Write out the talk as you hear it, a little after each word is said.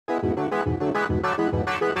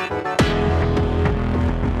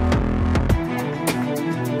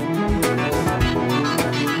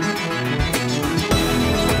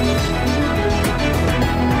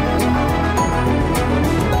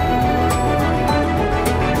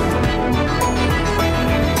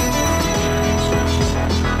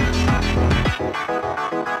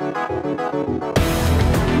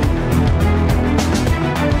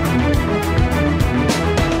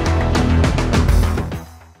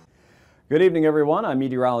Good evening, everyone. I'm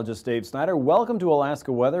meteorologist Dave Snider. Welcome to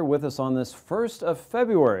Alaska Weather with us on this 1st of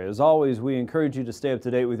February. As always, we encourage you to stay up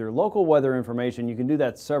to date with your local weather information. You can do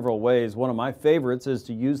that several ways. One of my favorites is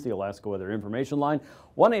to use the Alaska Weather Information Line,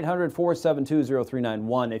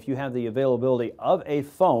 1-800-472-0391. If you have the availability of a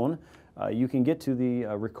phone, you can get to the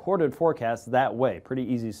recorded forecast that way. Pretty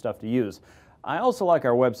easy stuff to use. I also like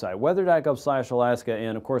our website, weather.gov/Alaska,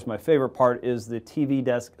 and of course my favorite part is the TV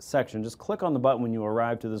desk section. Just click on the button when you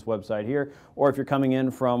arrive to this website here, or if you're coming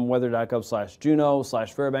in from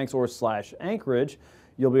weather.gov/Juneau/Fairbanks or /Anchorage,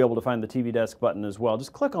 you'll be able to find the TV desk button as well.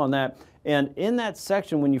 Just click on that, and in that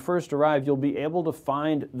section when you first arrive, you'll be able to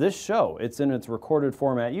find this show. It's in its recorded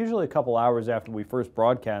format, usually a couple hours after we first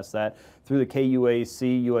broadcast that through the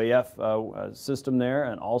KUAC UAF system there,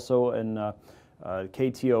 and also in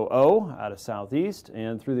KTOO out of Southeast,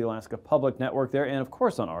 and through the Alaska Public Network there, and of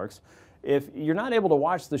course on ARCS. If you're not able to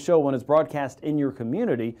watch the show when it's broadcast in your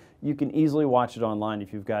community, you can easily watch it online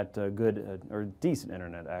if you've got good or decent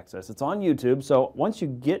internet access. It's on YouTube, so once you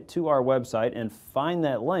get to our website and find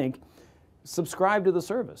that link, subscribe to the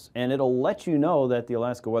service, and it'll let you know that the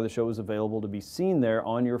Alaska Weather Show is available to be seen there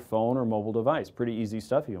on your phone or mobile device. Pretty easy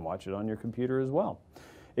stuff. You can watch it on your computer as well.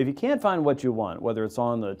 If you can't find what you want, whether it's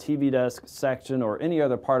on the TV desk section or any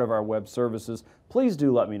other part of our web services, please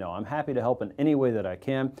do let me know. I'm happy to help in any way that I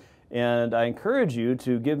can. And I encourage you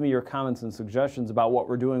to give me your comments and suggestions about what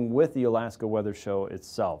we're doing with the Alaska Weather Show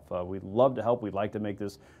itself. We'd love to help. We'd like to make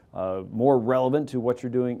this more relevant to what you're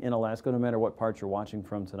doing in Alaska, no matter what part you're watching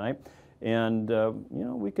from tonight. And you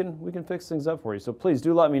know, we can fix things up for you. So please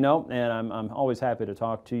do let me know, and I'm always happy to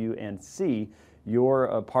talk to you and see you're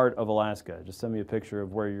a part of Alaska. Just send me a picture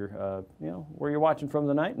of where you're, where you're watching from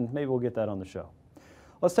tonight, and maybe we'll get that on the show.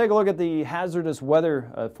 Let's take a look at the hazardous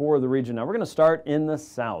weather for the region. Now we're going to start in the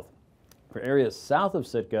south. For areas south of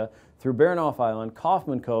Sitka, through Baranof Island,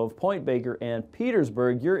 Kaufman Cove, Point Baker, and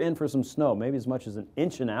Petersburg, you're in for some snow, maybe as much as an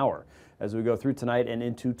inch an hour as we go through tonight and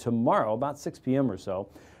into tomorrow, about 6 p.m. or so.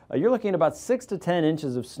 You're looking at about 6 to 10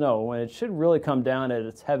 inches of snow, and it should really come down at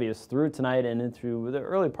its heaviest through tonight and into the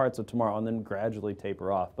early parts of tomorrow, and then gradually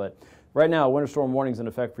taper off. But right now, winter storm warning's in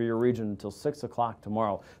effect for your region until 6 o'clock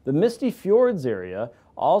tomorrow. The Misty Fjords area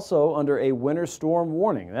also under a winter storm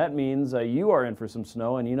warning. That means you are in for some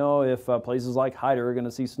snow, and you know, if places like Hyder are going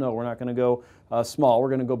to see snow, we're not going to go small, we're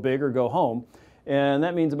going to go big or go home. And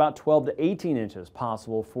that means about 12 to 18 inches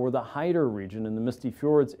possible for the Hyder region in the Misty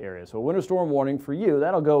Fjords area. So a winter storm warning for you,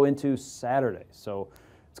 that'll go into Saturday. So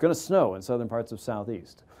it's going to snow in southern parts of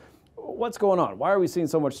Southeast. What's going on? Why are we seeing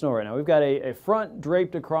so much snow right now? We've got a front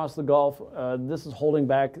draped across the Gulf. This is holding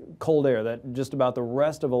back cold air that just about the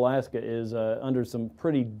rest of Alaska is under some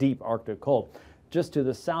pretty deep Arctic cold. Just to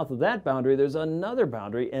the south of that boundary, there's another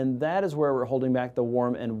boundary, and that is where we're holding back the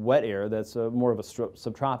warm and wet air that's more of a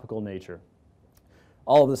subtropical nature.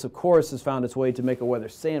 All of this, of course, has found its way to make a weather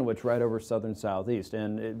sandwich right over southern Southeast,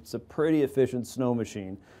 and it's a pretty efficient snow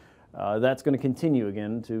machine. That's going to continue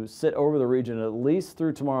again to sit over the region at least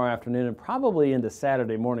through tomorrow afternoon and probably into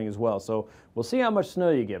Saturday morning as well. So we'll see how much snow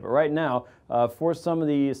you get. But right now, for some of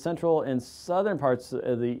the central and southern parts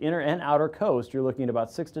of the inner and outer coast, you're looking at about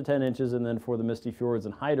 6 to 10 inches, and then for the Misty Fjords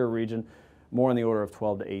and Hyder region, more in the order of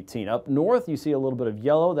 12 to 18. Up north, you see a little bit of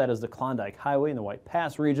yellow. That is the Klondike Highway in the White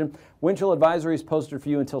Pass region. Wind chill advisories posted for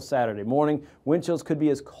you until Saturday morning. Wind chills could be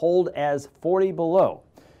as cold as 40 below.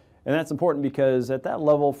 And that's important because at that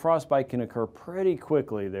level, frostbite can occur pretty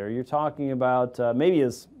quickly there. You're talking about maybe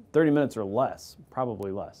as 30 minutes or less,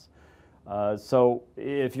 probably less. So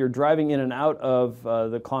if you're driving in and out of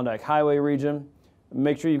the Klondike Highway region,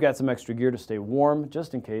 make sure you've got some extra gear to stay warm,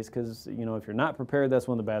 just in case, because, you know, if you're not prepared, that's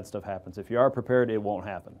when the bad stuff happens. If you are prepared, it won't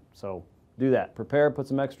happen. So do that. Prepare, put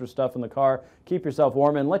some extra stuff in the car, keep yourself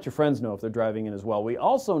warm, and let your friends know if they're driving in as well. We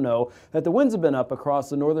also know that the winds have been up across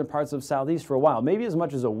the northern parts of Southeast for a while, maybe as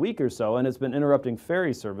much as a week or so, and it's been interrupting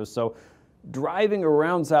ferry service. So driving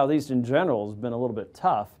around Southeast in general has been a little bit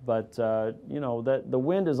tough, but you know, that the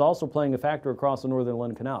wind is also playing a factor across the northern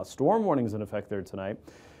Lynn Canal. Storm warning's in effect there tonight.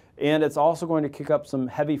 And it's also going to kick up some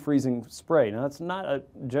heavy freezing spray. Now, that's not a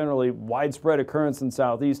generally widespread occurrence in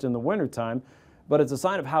Southeast in the wintertime, but it's a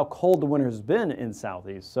sign of how cold the winter has been in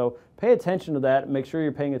Southeast. So pay attention to that. Make sure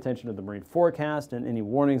you're paying attention to the marine forecast and any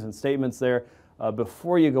warnings and statements there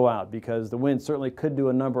before you go out, because the wind certainly could do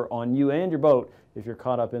a number on you and your boat if you're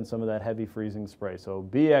caught up in some of that heavy freezing spray. So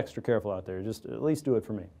be extra careful out there. Just at least do it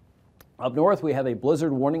for me. Up north, we have a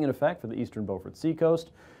blizzard warning in effect for the eastern Beaufort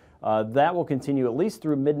Seacoast. That will continue at least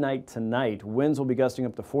through midnight tonight. Winds will be gusting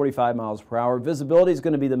up to 45 miles per hour. Visibility is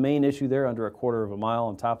going to be the main issue there, under a quarter of a mile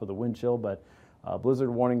on top of the wind chill, but blizzard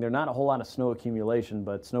warning. There's not a whole lot of snow accumulation,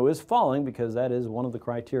 but snow is falling because that is one of the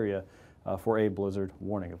criteria for a blizzard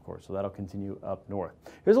warning, of course. So that'll continue up north.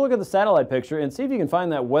 Here's a look at the satellite picture and see if you can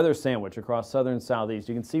find that weather sandwich across southern southeast.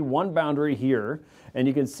 You can see one boundary here, and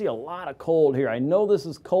you can see a lot of cold here. I know this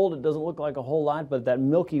is cold. It doesn't look like a whole lot, but that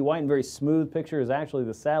milky white and very smooth picture is actually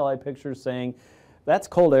the satellite picture saying that's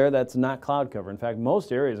cold air, that's not cloud cover. In fact,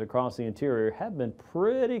 most areas across the interior have been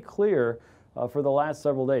pretty clear for the last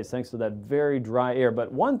several days, thanks to that very dry air.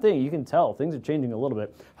 But one thing you can tell, things are changing a little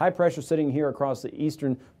bit. High pressure sitting here across the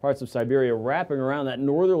eastern parts of Siberia, wrapping around that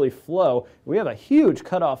northerly flow. We have a huge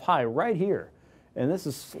cutoff high right here, and this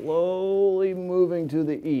is slowly moving to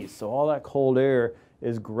the east. So all that cold air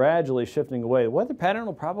is gradually shifting away. The weather pattern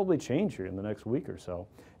will probably change here in the next week or so.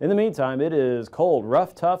 In the meantime, it is cold,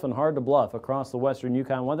 rough, tough, and hard to bluff across the western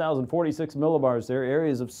Yukon. 1,046 millibars there,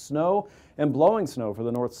 areas of snow and blowing snow for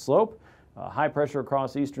the north slope. High pressure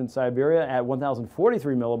across eastern Siberia at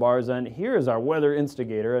 1,043 millibars, and here is our weather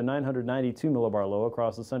instigator, a 992 millibar low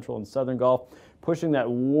across the central and southern Gulf, pushing that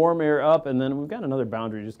warm air up, and then we've got another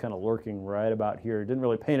boundary just kind of lurking right about here. Didn't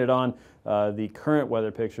really paint it on the current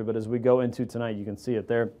weather picture, but as we go into tonight, you can see it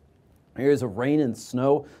there. Areas of rain and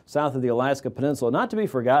snow south of the Alaska Peninsula. Not to be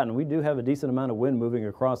forgotten, we do have a decent amount of wind moving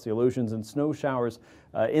across the Aleutians and snow showers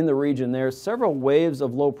in the region there. Several waves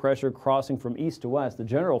of low pressure crossing from east to west. The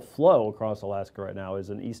general flow across Alaska right now is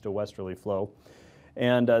an east to westerly flow.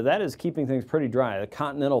 And that is keeping things pretty dry. The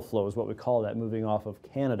continental flow is what we call that, moving off of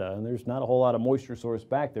Canada. And there's not a whole lot of moisture source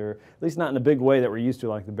back there, at least not in a big way that we're used to,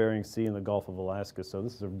 like the Bering Sea and the Gulf of Alaska. So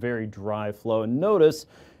this is a very dry flow. And notice,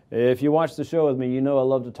 if you watch the show with me, you know I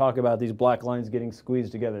love to talk about these black lines getting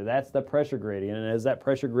squeezed together. That's the pressure gradient, and as that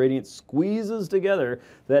pressure gradient squeezes together,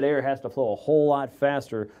 that air has to flow a whole lot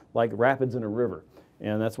faster, like rapids in a river.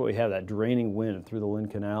 And that's what we have, that draining wind through the Lynn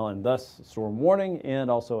Canal, and thus storm warning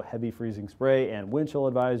and also heavy freezing spray and wind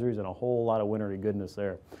chill advisories and a whole lot of wintry goodness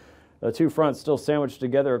there. The two fronts still sandwiched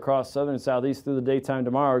together across southern and southeast through the daytime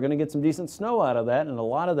tomorrow. We're going to get some decent snow out of that, and a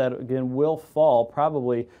lot of that, again, will fall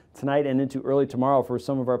probably tonight and into early tomorrow for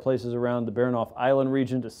some of our places around the Baranof Island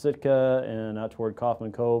region to Sitka and out toward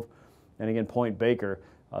Kaufman Cove and, again, Point Baker.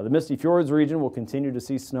 The Misty Fjords region will continue to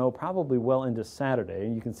see snow probably well into Saturday.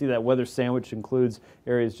 And you can see that weather sandwich includes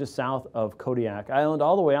areas just south of Kodiak Island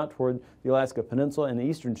all the way out toward the Alaska Peninsula and the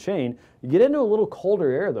eastern chain. You get into a little colder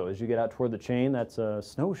air, though, as you get out toward the chain. That's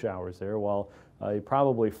snow showers there, while you're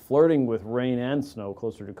probably flirting with rain and snow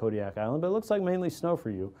closer to Kodiak Island. But it looks like mainly snow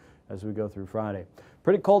for you as we go through Friday.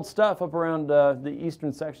 Pretty cold stuff up around the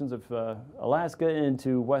eastern sections of Alaska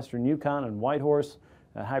into western Yukon and Whitehorse.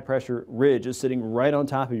 That high pressure ridge is sitting right on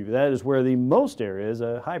top of you. That is where the most air is.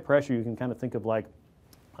 High pressure you can kind of think of like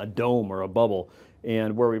a dome or a bubble,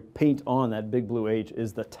 and where we paint on that big blue H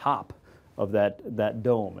is the top of that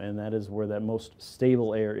dome, and that is where that most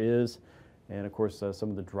stable air is, and of course some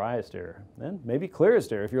of the driest air, and maybe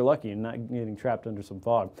clearest air if you're lucky and not getting trapped under some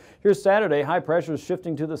fog. Here's Saturday. High pressure is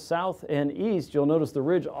shifting to the south and east. You'll notice the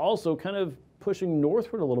ridge also kind of pushing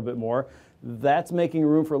northward a little bit more. That's making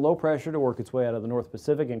room for low pressure to work its way out of the North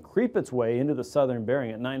Pacific and creep its way into the southern Bering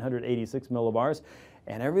at 986 millibars.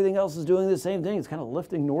 And everything else is doing the same thing. It's kind of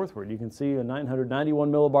lifting northward. You can see a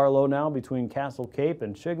 991 millibar low now between Castle Cape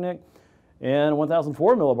and Chignik, and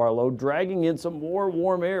 1,004 millibar low dragging in some more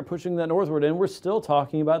warm air, pushing that northward. And we're still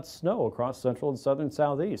talking about snow across central and southern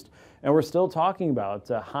southeast. And we're still talking about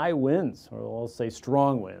high winds, or let's say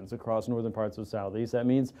strong winds, across northern parts of southeast. That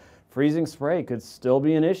means freezing spray could still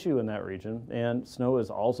be an issue in that region, and snow is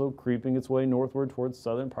also creeping its way northward towards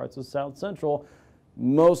southern parts of south central.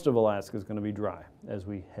 Most of Alaska is going to be dry as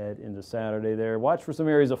we head into Saturday there. Watch for some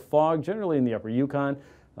areas of fog, generally in the upper Yukon,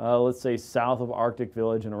 let's say south of Arctic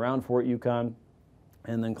Village and around Fort Yukon,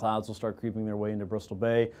 and then clouds will start creeping their way into Bristol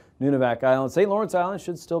Bay, Nunivak Island. St. Lawrence Island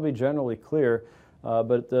should still be generally clear,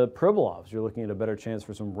 but the Pribilofs, you're looking at a better chance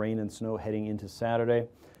for some rain and snow heading into Saturday.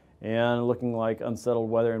 And looking like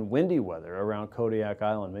unsettled weather and windy weather around Kodiak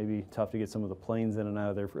Island. Maybe tough to get some of the planes in and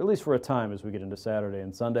out of there, at least for a time as we get into Saturday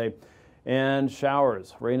and Sunday. And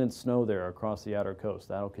showers, rain and snow there across the outer coast.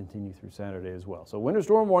 That'll continue through Saturday as well. So winter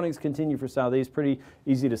storm warnings continue for southeast. Pretty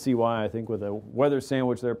easy to see why, I think, with a weather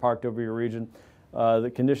sandwich there parked over your region.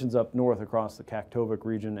 The conditions up north across the Kaktovik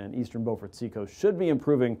region and eastern Beaufort Seacoast should be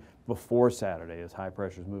improving before Saturday as high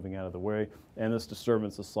pressure is moving out of the way and this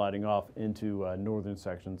disturbance is sliding off into northern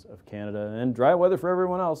sections of Canada. And dry weather for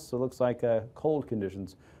everyone else, so it looks like cold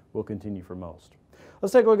conditions will continue for most.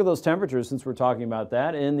 Let's take a look at those temperatures since we're talking about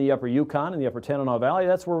that. In the upper Yukon and the upper Tanana Valley,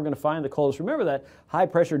 that's where we're going to find the coldest. Remember that high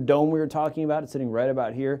pressure dome we were talking about? It's sitting right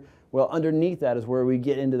about here. Well, underneath that is where we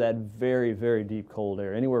get into that very, very deep cold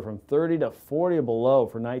air, anywhere from 30 to 40 below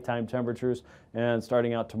for nighttime temperatures and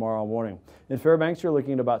starting out tomorrow morning. In Fairbanks, you're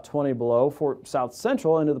looking at about 20 below. For South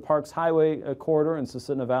Central into the Parks Highway corridor in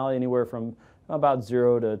Susitna Valley, anywhere from about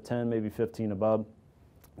 0 to 10, maybe 15 above.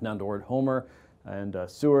 Down toward Homer and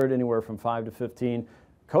Seward, anywhere from 5 to 15.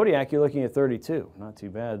 Kodiak, you're looking at 32. Not too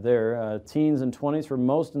bad there. Teens and 20s for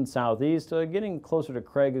most in southeast. Getting closer to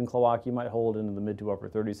Craig and Klowock, you might hold into the mid to upper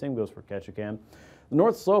 30s. Same goes for Ketchikan. The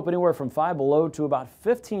North Slope, anywhere from 5 below to about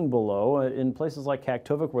 15 below. In places like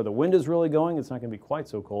Kaktovik, where the wind is really going, it's not going to be quite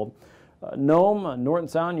so cold. Nome, Norton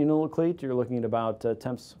Sound, Unalakleet, you're looking at about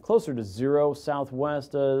temps closer to 0.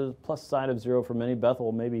 Southwest, plus side of 0 for many.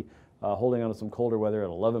 Bethel, maybe holding on to some colder weather at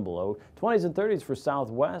 11 below. 20s and 30s for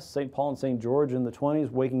Southwest. St. Paul and St. George in the 20s,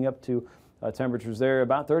 waking up to temperatures there.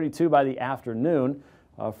 About 32 by the afternoon.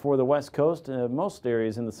 For the West Coast, most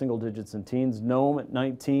areas in the single digits and teens. Nome at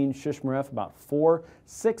 19, Shishmaref about 4,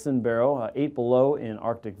 6 in Barrow, 8 below in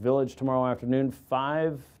Arctic Village tomorrow afternoon,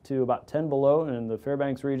 5 to about 10 below in the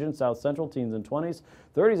Fairbanks region. South Central, teens and 20s.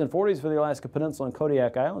 30s and 40s for the Alaska Peninsula and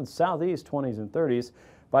Kodiak Island. Southeast, 20s and 30s.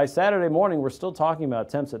 By Saturday morning, we're still talking about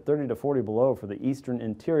temps at 30 to 40 below for the eastern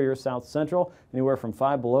interior. South Central, anywhere from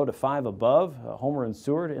 5 below to 5 above. Homer and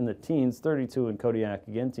Seward in the teens, 32 in Kodiak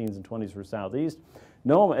again, teens and 20s for Southeast.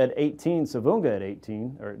 Nome at 18, Savunga at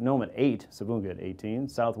 18, or Nome at 8, Savunga at 18.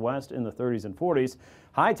 Southwest in the 30s and 40s.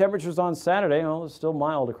 High temperatures on Saturday, well, it's still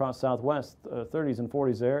mild across Southwest, 30s and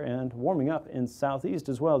 40s there, and warming up in Southeast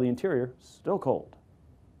as well. The interior still cold.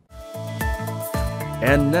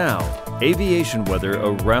 And now, aviation weather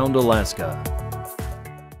around Alaska.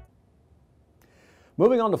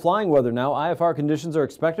 Moving on to flying weather now. IFR conditions are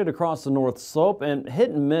expected across the North Slope and hit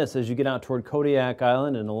and miss as you get out toward Kodiak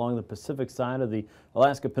Island and along the Pacific side of the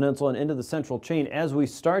Alaska Peninsula and into the Central Chain as we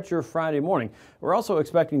start your Friday morning. We're also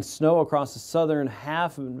expecting snow across the southern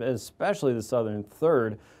half, especially the southern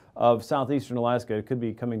third of southeastern Alaska. It could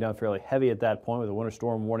be coming down fairly heavy at that point with a winter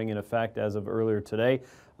storm warning in effect as of earlier today.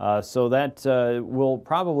 So that will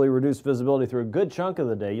probably reduce visibility through a good chunk of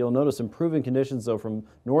the day. You'll notice improving conditions, though, from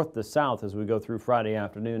north to south as we go through Friday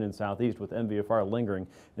afternoon in southeast with MVFR lingering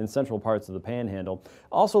in central parts of the Panhandle.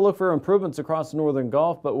 Also look for improvements across the northern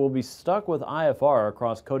Gulf, but we'll be stuck with IFR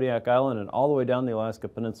across Kodiak Island and all the way down the Alaska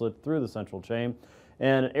Peninsula through the Central Chain,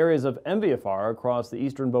 and areas of MVFR across the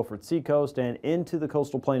eastern Beaufort Seacoast and into the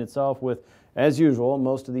coastal plain itself with, as usual,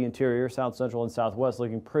 most of the interior, south central and southwest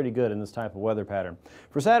looking pretty good in this type of weather pattern.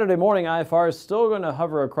 For Saturday morning, IFR is still going to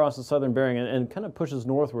hover across the southern Bering and kind of pushes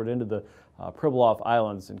northward into the Pribilof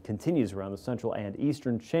Islands and continues around the central and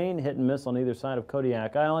eastern chain, hit and miss on either side of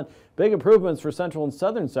Kodiak Island. Big improvements for central and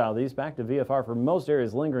southern southeast, back to VFR for most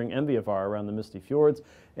areas, lingering MVFR around the Misty Fjords.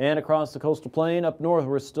 And across the coastal plain up north,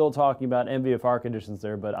 we're still talking about MVFR conditions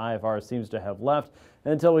there, but IFR seems to have left.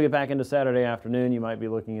 Until we get back into Saturday afternoon, you might be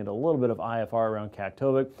looking at a little bit of IFR around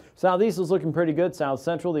Kaktovik. Southeast is looking pretty good. South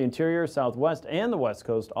Central, the interior, Southwest, and the West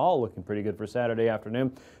Coast all looking pretty good for Saturday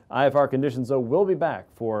afternoon. IFR conditions, though, will be back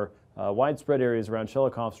for widespread areas around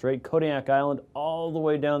Shelikof Strait, Kodiak Island, all the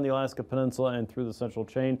way down the Alaska Peninsula and through the Central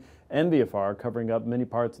Chain. MVFR covering up many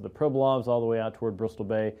parts of the Pribilofs all the way out toward Bristol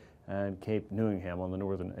Bay and Cape Newingham on the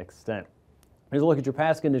northern extent. Here's a look at your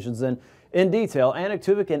pass conditions then in detail.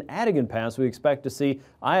 Anaktuvik and Adigan Pass, we expect to see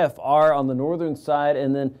IFR on the northern side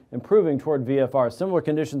and then improving toward VFR. Similar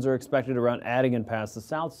conditions are expected around Adigan Pass. The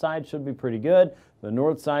south side should be pretty good. The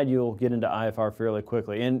north side, you'll get into IFR fairly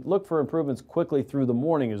quickly. And look for improvements quickly through the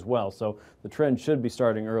morning as well, so the trend should be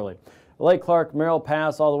starting early. Lake Clark, Merrill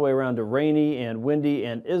Pass, all the way around to Rainy and Windy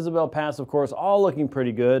and Isabel Pass, of course, all looking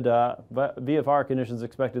pretty good. VFR conditions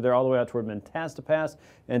expected there all the way out toward Mentasta Pass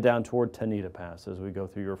and down toward Tanita Pass as we go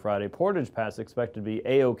through your Friday. Portage Pass expected to be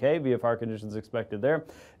A-OK. VFR conditions expected there.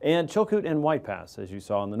 And Chilkoot and White Pass, as you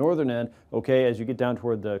saw on the northern end, okay, as you get down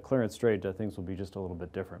toward the Clarence Strait, things will be just a little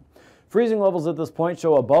bit different. Freezing levels at this point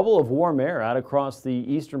show a bubble of warm air out across the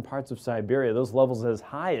eastern parts of Siberia. Those levels as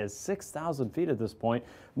high as 6,000 feet at this point.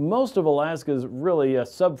 Most of Alaska is really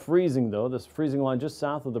sub-freezing, though. This freezing line just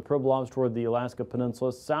south of the Pribilofs toward the Alaska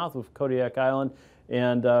Peninsula, south of Kodiak Island,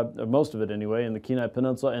 and most of it anyway, in the Kenai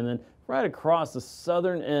Peninsula, and then right across the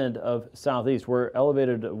southern end of southeast, where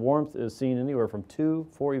elevated warmth is seen anywhere from 2,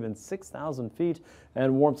 4, even 6,000 feet,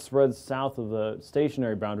 and warmth spreads south of the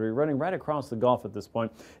stationary boundary, running right across the Gulf at this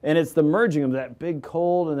point. And it's the merging of that big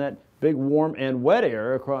cold and that big warm and wet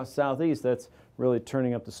air across southeast that's really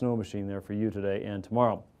turning up the snow machine there for you today and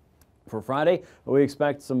tomorrow. For Friday, we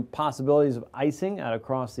expect some possibilities of icing out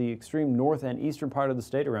across the extreme north and eastern part of the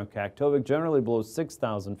state around Kaktovik, generally below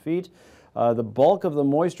 6,000 feet. The bulk of the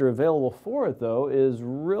moisture available for it, though, is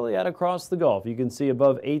really out across the Gulf. You can see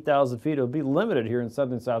above 8,000 feet. It'll be limited here in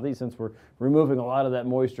southern southeast since we're removing a lot of that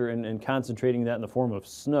moisture and concentrating that in the form of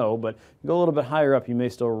snow. But you go a little bit higher up, you may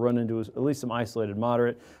still run into at least some isolated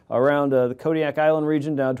moderate. Around the Kodiak Island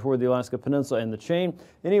region down toward the Alaska Peninsula and the chain,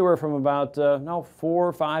 anywhere from about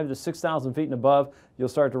 4, 5 to 6,000 feet and above, you'll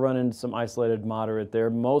start to run into some isolated moderate there.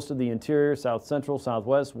 Most of the interior, south central,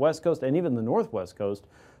 southwest, west coast, and even the northwest coast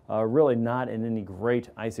really not in any great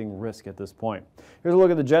icing risk at this point. Here's a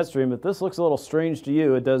look at the jet stream. If this looks a little strange to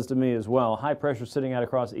you, it does to me as well. High pressure sitting out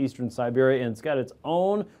across eastern Siberia, and it's got its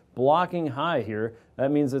own blocking high here.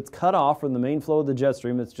 That means it's cut off from the main flow of the jet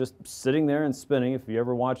stream. It's just sitting there and spinning. If you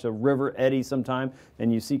ever watch a river eddy sometime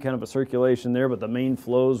and you see kind of a circulation there, but the main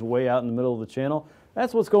flow's way out in the middle of the channel,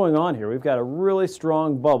 that's what's going on here. We've got a really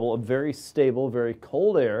strong bubble of very stable, very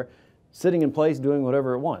cold air sitting in place doing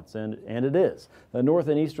whatever it wants, and it is. The north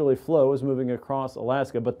and easterly flow is moving across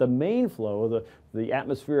Alaska, but the main flow of the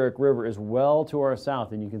atmospheric river is well to our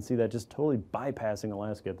south, and you can see that just totally bypassing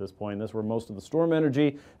Alaska at this point. That's where most of the storm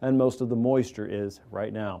energy and most of the moisture is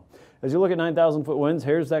right now. As you look at 9,000-foot winds,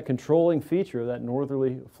 here's that controlling feature of that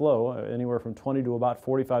northerly flow, anywhere from 20 to about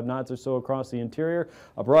 45 knots or so across the interior.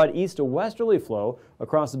 A broad east to westerly flow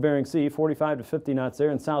across the Bering Sea, 45 to 50 knots there,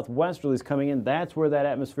 and southwesterlies coming in. That's where that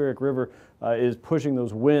atmospheric river is pushing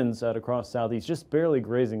those winds out across southeast, just barely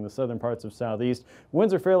grazing the southern parts of southeast.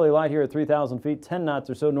 Winds are fairly light here at 3,000 feet, 10 knots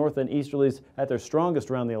or so. North and easterlies at their strongest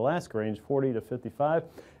around the Alaska range, 40 to 55.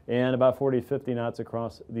 And about 40 to 50 knots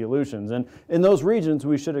across the Aleutians. And in those regions,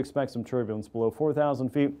 we should expect some turbulence below 4,000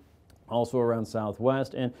 feet, also around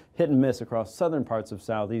southwest, and hit and miss across southern parts of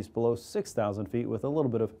southeast below 6,000 feet with a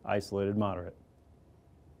little bit of isolated moderate.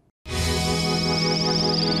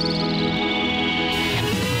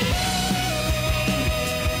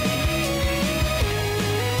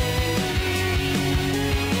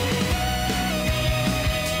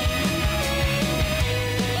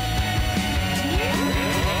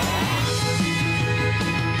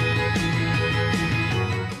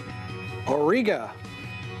 Riga.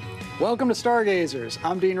 Welcome to Stargazers.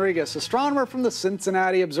 I'm Dehne Rigas, astronomer from the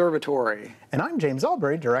Cincinnati Observatory. And I'm James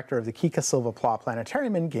Albury, director of the Kika Silva Pla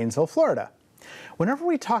Planetarium in Gainesville, Florida. Whenever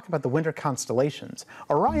we talk about the winter constellations,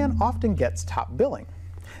 Orion often gets top billing.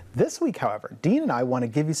 This week, however, Dehne and I want to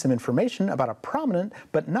give you some information about a prominent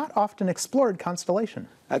but not often explored constellation.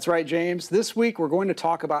 That's right, James. This week we're going to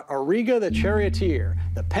talk about Auriga the Charioteer,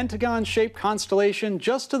 the pentagon-shaped constellation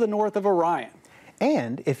just to the north of Orion.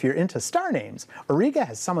 And if you're into star names, Auriga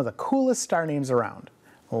has some of the coolest star names around.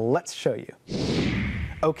 Let's show you.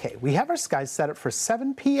 Okay, we have our skies set up for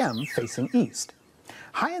 7 p.m. facing east.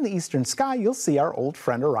 High in the eastern sky, you'll see our old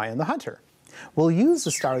friend Orion the Hunter. We'll use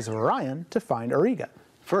the stars of Orion to find Auriga.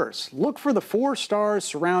 First, look for the 4 stars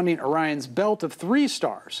surrounding Orion's belt of 3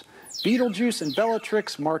 stars. Betelgeuse and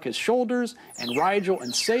Bellatrix mark his shoulders, and Rigel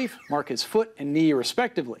and Saiph mark his foot and knee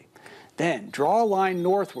respectively. Then draw a line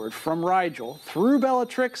northward from Rigel through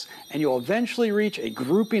Bellatrix, and you'll eventually reach a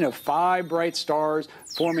grouping of 5 bright stars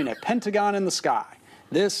forming a pentagon in the sky.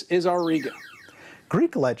 This is Auriga.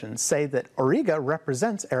 Greek legends say that Auriga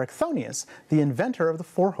represents Erichthonius, the inventor of the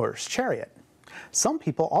 4-horse chariot. Some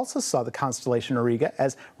people also saw the constellation Auriga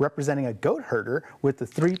as representing a goat herder, with the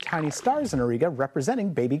 3 tiny stars in Auriga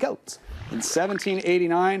representing baby goats. In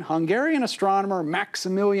 1789, Hungarian astronomer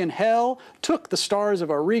Maximilian Hell took the stars of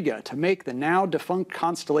Auriga to make the now defunct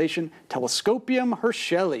constellation Telescopium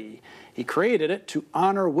Herscheli. He created it to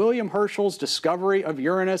honor William Herschel's discovery of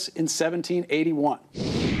Uranus in 1781.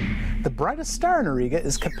 The brightest star in Auriga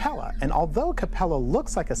is Capella, and although Capella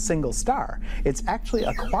looks like a single star, it's actually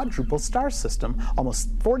a quadruple star system almost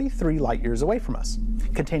 43 light-years away from us,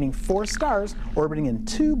 containing 4 stars orbiting in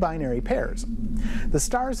 2 binary pairs. The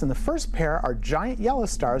stars in the first pair are giant yellow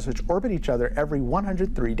stars which orbit each other every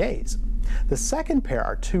 103 days. The second pair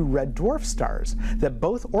are 2 red dwarf stars that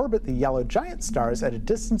both orbit the yellow giant stars at a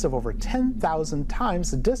distance of over 10,000 times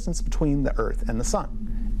the distance between the Earth and the Sun.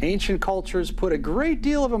 Ancient cultures put a great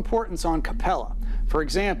deal of importance on Capella. For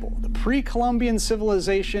example, the pre-Columbian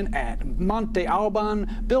civilization at Monte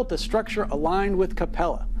Alban built a structure aligned with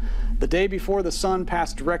Capella. The day before the sun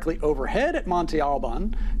passed directly overhead at Monte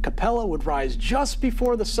Alban, Capella would rise just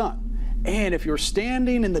before the sun. And if you were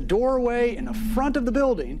standing in the doorway in the front of the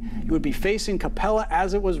building, you would be facing Capella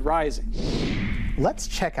as it was rising. Let's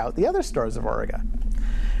check out the other stars of Auriga.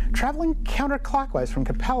 Traveling counterclockwise from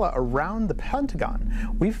Capella around the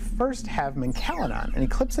Pentagon, we first have Menkalinon, an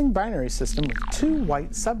eclipsing binary system with 2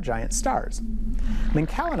 white subgiant stars.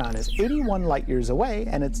 Menkalinon is 81 light-years away,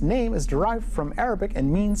 and its name is derived from Arabic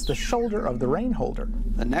and means the shoulder of the rain holder.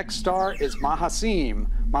 The next star is Mahasim,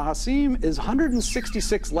 Mahasim is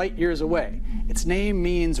 166 light years away. Its name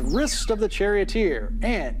means wrist of the charioteer,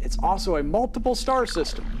 and it's also a multiple star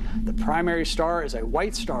system. The primary star is a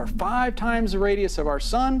white star 5 times the radius of our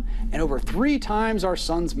sun and over 3 times our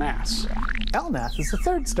sun's mass. Elnath is the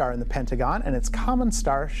 3rd star in the Pentagon and its common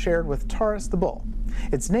star shared with Taurus the bull.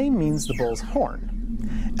 Its name means the bull's horn.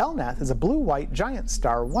 Elnath is a blue-white giant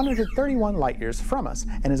star 131 light years from us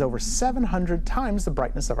and is over 700 times the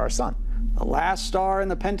brightness of our sun. The last star in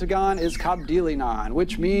the Pentagon is Kabdilinon,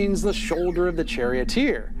 which means the shoulder of the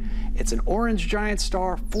charioteer. It's an orange giant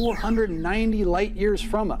star 490 light years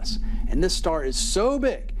from us, and this star is so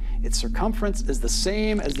big, its circumference is the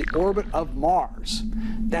same as the orbit of Mars.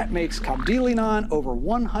 That makes Kabdilinon over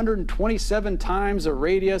 127 times the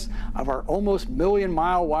radius of our almost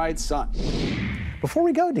million-mile wide sun. Before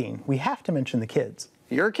we go, Dean, we have to mention the kids.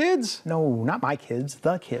 Your kids? No, not my kids,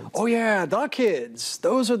 the kids. Oh yeah, the kids.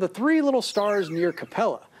 Those are the 3 little stars near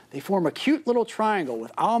Capella. They form a cute little triangle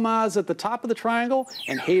with Almaz at the top of the triangle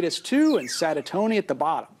and Hades II and Sagittone at the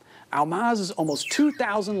bottom. Almaz is almost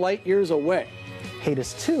 2,000 light years away.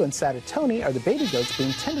 Hades II and Sagittone are the baby goats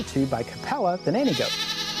being tended to by Capella, the nanny goat.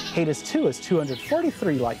 Hades II is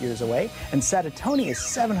 243 light years away, and Sagittone is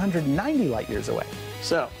 790 light years away.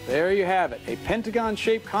 So, there you have it, a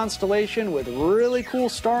pentagon-shaped constellation with really cool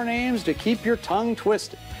star names to keep your tongue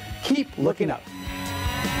twisted. Keep looking up.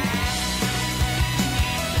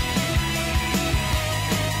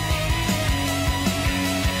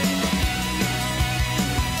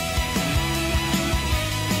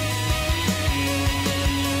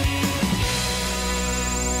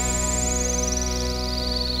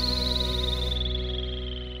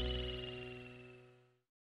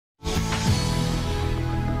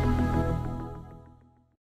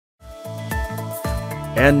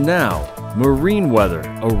 And now, marine weather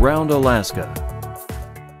around Alaska.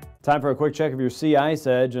 Time for a quick check of your sea ice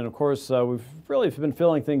edge, and of course we've really been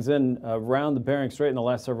filling things in around the Bering Strait in the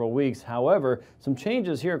last several weeks. However, some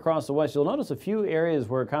changes here across the west. You'll notice a few areas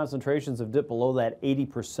where concentrations have dipped below that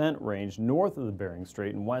 80% range north of the Bering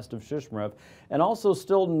Strait and west of Shishmaref, and also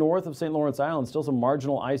still north of St. Lawrence Island. Still some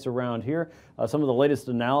marginal ice around here. Some of the latest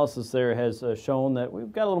analysis there has shown that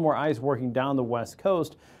we've got a little more ice working down the west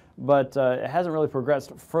coast, but it hasn't really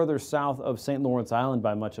progressed further south of St. Lawrence Island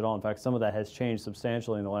by much at all. In fact, some of that has changed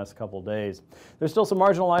substantially in the last couple of days. There's still some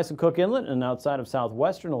marginal ice in Cook Inlet and outside of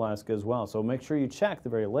southwestern Alaska as well, so make sure you check the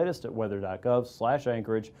very latest at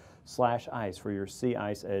weather.gov/Anchorage/ice for your sea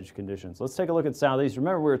ice edge conditions. Let's take a look at southeast.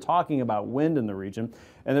 Remember, we were talking about wind in the region,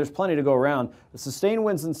 and there's plenty to go around. The sustained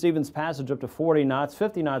winds in Stevens Passage up to 40 knots,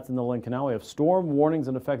 50 knots in the Lynn Canal. We have storm warnings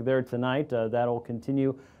in effect there tonight. That'll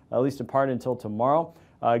continue at least in part until tomorrow.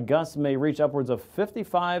 Gusts may reach upwards of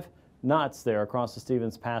 55 knots there across the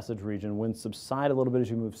Stevens Passage region. Winds subside a little bit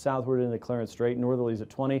as you move southward into Clarence Strait. Northerlies at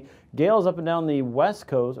 20. Gales up and down the west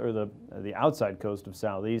coast, or the outside coast of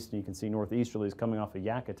southeast. And you can see northeasterlies coming off of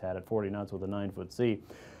Yakutat at 40 knots with a 9-foot sea.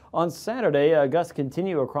 On Saturday, gusts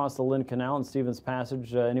continue across the Lynn Canal and Stevens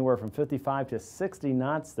Passage, anywhere from 55 to 60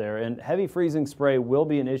 knots there. And heavy freezing spray will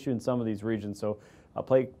be an issue in some of these regions, so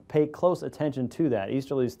pay close attention to that.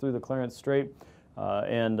 Easterlies through the Clarence Strait.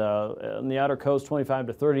 And on the outer coast, 25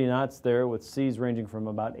 to 30 knots there, with seas ranging from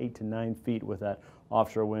about 8 to 9 feet with that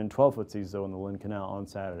offshore wind. 12-foot seas, though, in the Lynn Canal on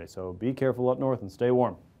Saturday. So be careful up north and stay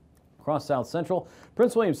warm. Across South Central,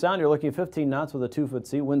 Prince William Sound, you're looking at 15 knots with a 2-foot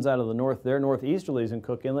sea. Winds out of the north there. Northeasterlies in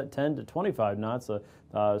Cook Inlet, 10 to 25 knots.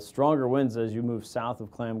 Stronger winds as you move south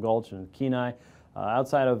of Clam Gulch and Kenai.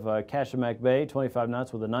 Outside of Kashamak Bay, 25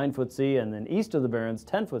 knots with a 9-foot sea, and then east of the Barrens,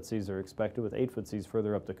 10-foot seas are expected with 8-foot seas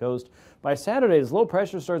further up the coast. By Saturday, as low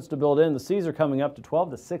pressure starts to build in, the seas are coming up to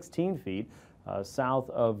 12 to 16 feet south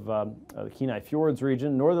of the Kenai Fjords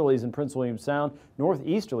region. Northerlies in Prince William Sound,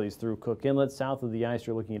 northeasterlies through Cook Inlet. South of the ice,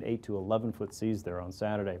 you're looking at 8 to 11-foot seas there on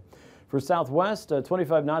Saturday. For southwest,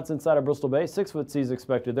 25 knots inside of Bristol Bay, 6-foot seas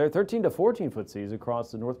expected there. 13 to 14-foot seas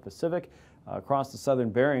across the North Pacific. Across the southern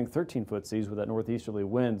Bering, 13-foot seas with that northeasterly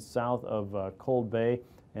wind south of Cold Bay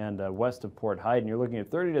and west of Port Hyden. You're looking at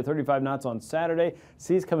 30 to 35 knots on Saturday.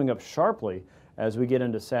 Seas coming up sharply as we get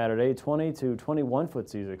into Saturday. 20 to 21-foot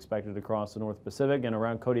seas expected across the North Pacific and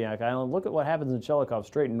around Kodiak Island. Look at what happens in Shelikof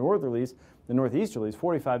Strait. Northerlies, the northeasterlies,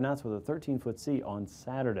 45 knots with a 13-foot sea on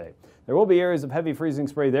Saturday. There will be areas of heavy freezing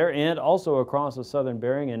spray there and also across the southern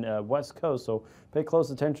Bering and west coast, so pay close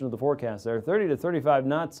attention to the forecast there. 30 to 35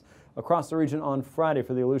 knots across the region on Friday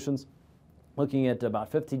for the Aleutians. Looking at about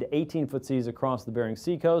 15 to 18-foot seas across the Bering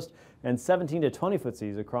Sea coast. and 17 to 20 foot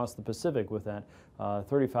seas across the Pacific with that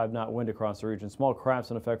 35 knot wind across the region. Small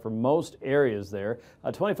crafts in effect for most areas there.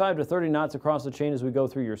 25 to 30 knots across the chain as we go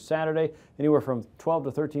through your Saturday. Anywhere from 12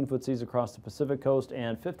 to 13 foot seas across the Pacific coast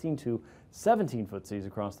and 15 to 17 foot seas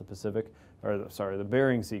across the Pacific, or sorry, the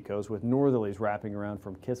Bering Sea coast, with northerlies wrapping around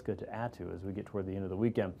from Kiska to Attu as we get toward the end of the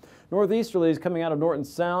weekend. Northeasterlies coming out of Norton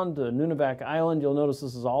Sound to Nunivak Island. You'll notice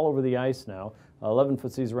this is all over the ice now. 11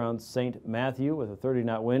 foot seas around St. Matthew with a 30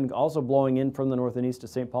 knot wind. Also blowing in from the north and east to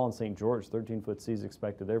St. Paul and St. George. 13 foot seas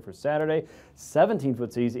expected there for Saturday. 17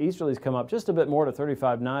 foot seas. Easterlies come up just a bit more to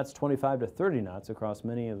 35 knots, 25 to 30 knots across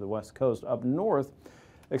many of the west coast. Up north,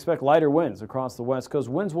 expect lighter winds across the west coast.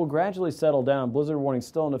 Winds will gradually settle down. Blizzard warning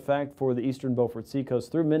still in effect for the eastern Beaufort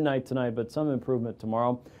Seacoast through midnight tonight, but some improvement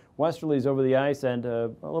tomorrow. Westerlies over the ice and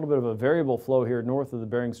a little bit of a variable flow here north of the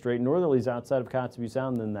Bering Strait. Northerlies outside of Kotzebue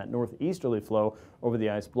Sound, and then that northeasterly flow over the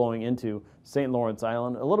ice blowing into St. Lawrence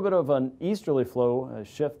Island. A little bit of an easterly flow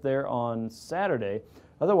shift there on Saturday.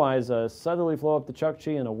 Otherwise, a southerly flow up the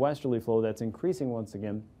Chukchi and a westerly flow that's increasing once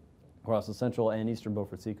again across the central and eastern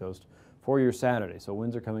Beaufort Seacoast for your Saturday. So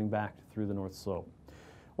winds are coming back through the North Slope.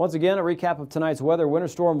 Once again, a recap of tonight's weather. Winter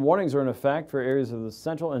storm warnings are in effect for areas of the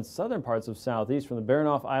central and southern parts of southeast, from the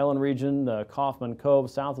Baranof Island region, Kaufman Cove,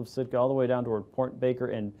 south of Sitka, all the way down toward Port Baker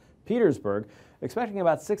and Petersburg. Expecting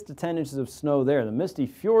about 6 to 10 inches of snow there. The Misty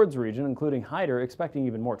Fjords region, including Hyder, expecting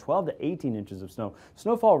even more, 12 to 18 inches of snow.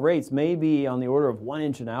 Snowfall rates may be on the order of 1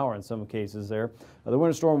 inch an hour in some cases there. The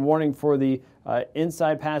winter storm warning for the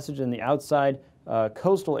inside passage and the outside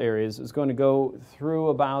coastal areas is going to go through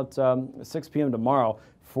about 6 p.m. tomorrow.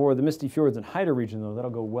 For the Misty Fjords and Hyder region, though, that'll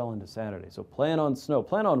go well into Saturday. So plan on snow.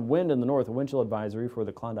 Plan on wind in the north. A wind chill advisory for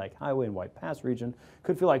the Klondike Highway and White Pass region.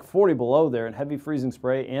 Could feel like 40 below there, and heavy freezing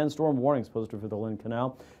spray and storm warnings posted for the Lynn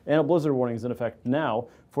Canal. And a blizzard warning is in effect now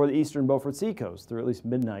for the eastern Beaufort Seacoast through at least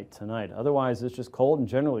midnight tonight. Otherwise, it's just cold and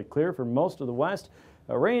generally clear for most of the west.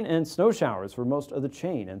 Rain and snow showers for most of the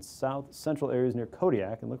chain and south central areas near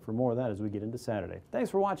Kodiak. And look for more of that as we get into Saturday. Thanks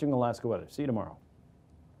for watching Alaska Weather. See you tomorrow.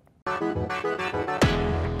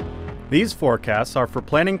 These forecasts are for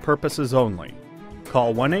planning purposes only.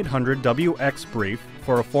 Call 1-800-WX-BRIEF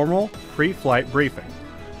for a formal pre-flight briefing.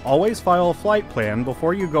 Always file a flight plan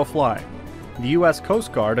before you go flying. The U.S.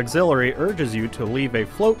 Coast Guard Auxiliary urges you to leave a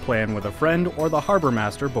float plan with a friend or the harbor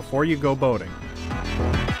master before you go boating.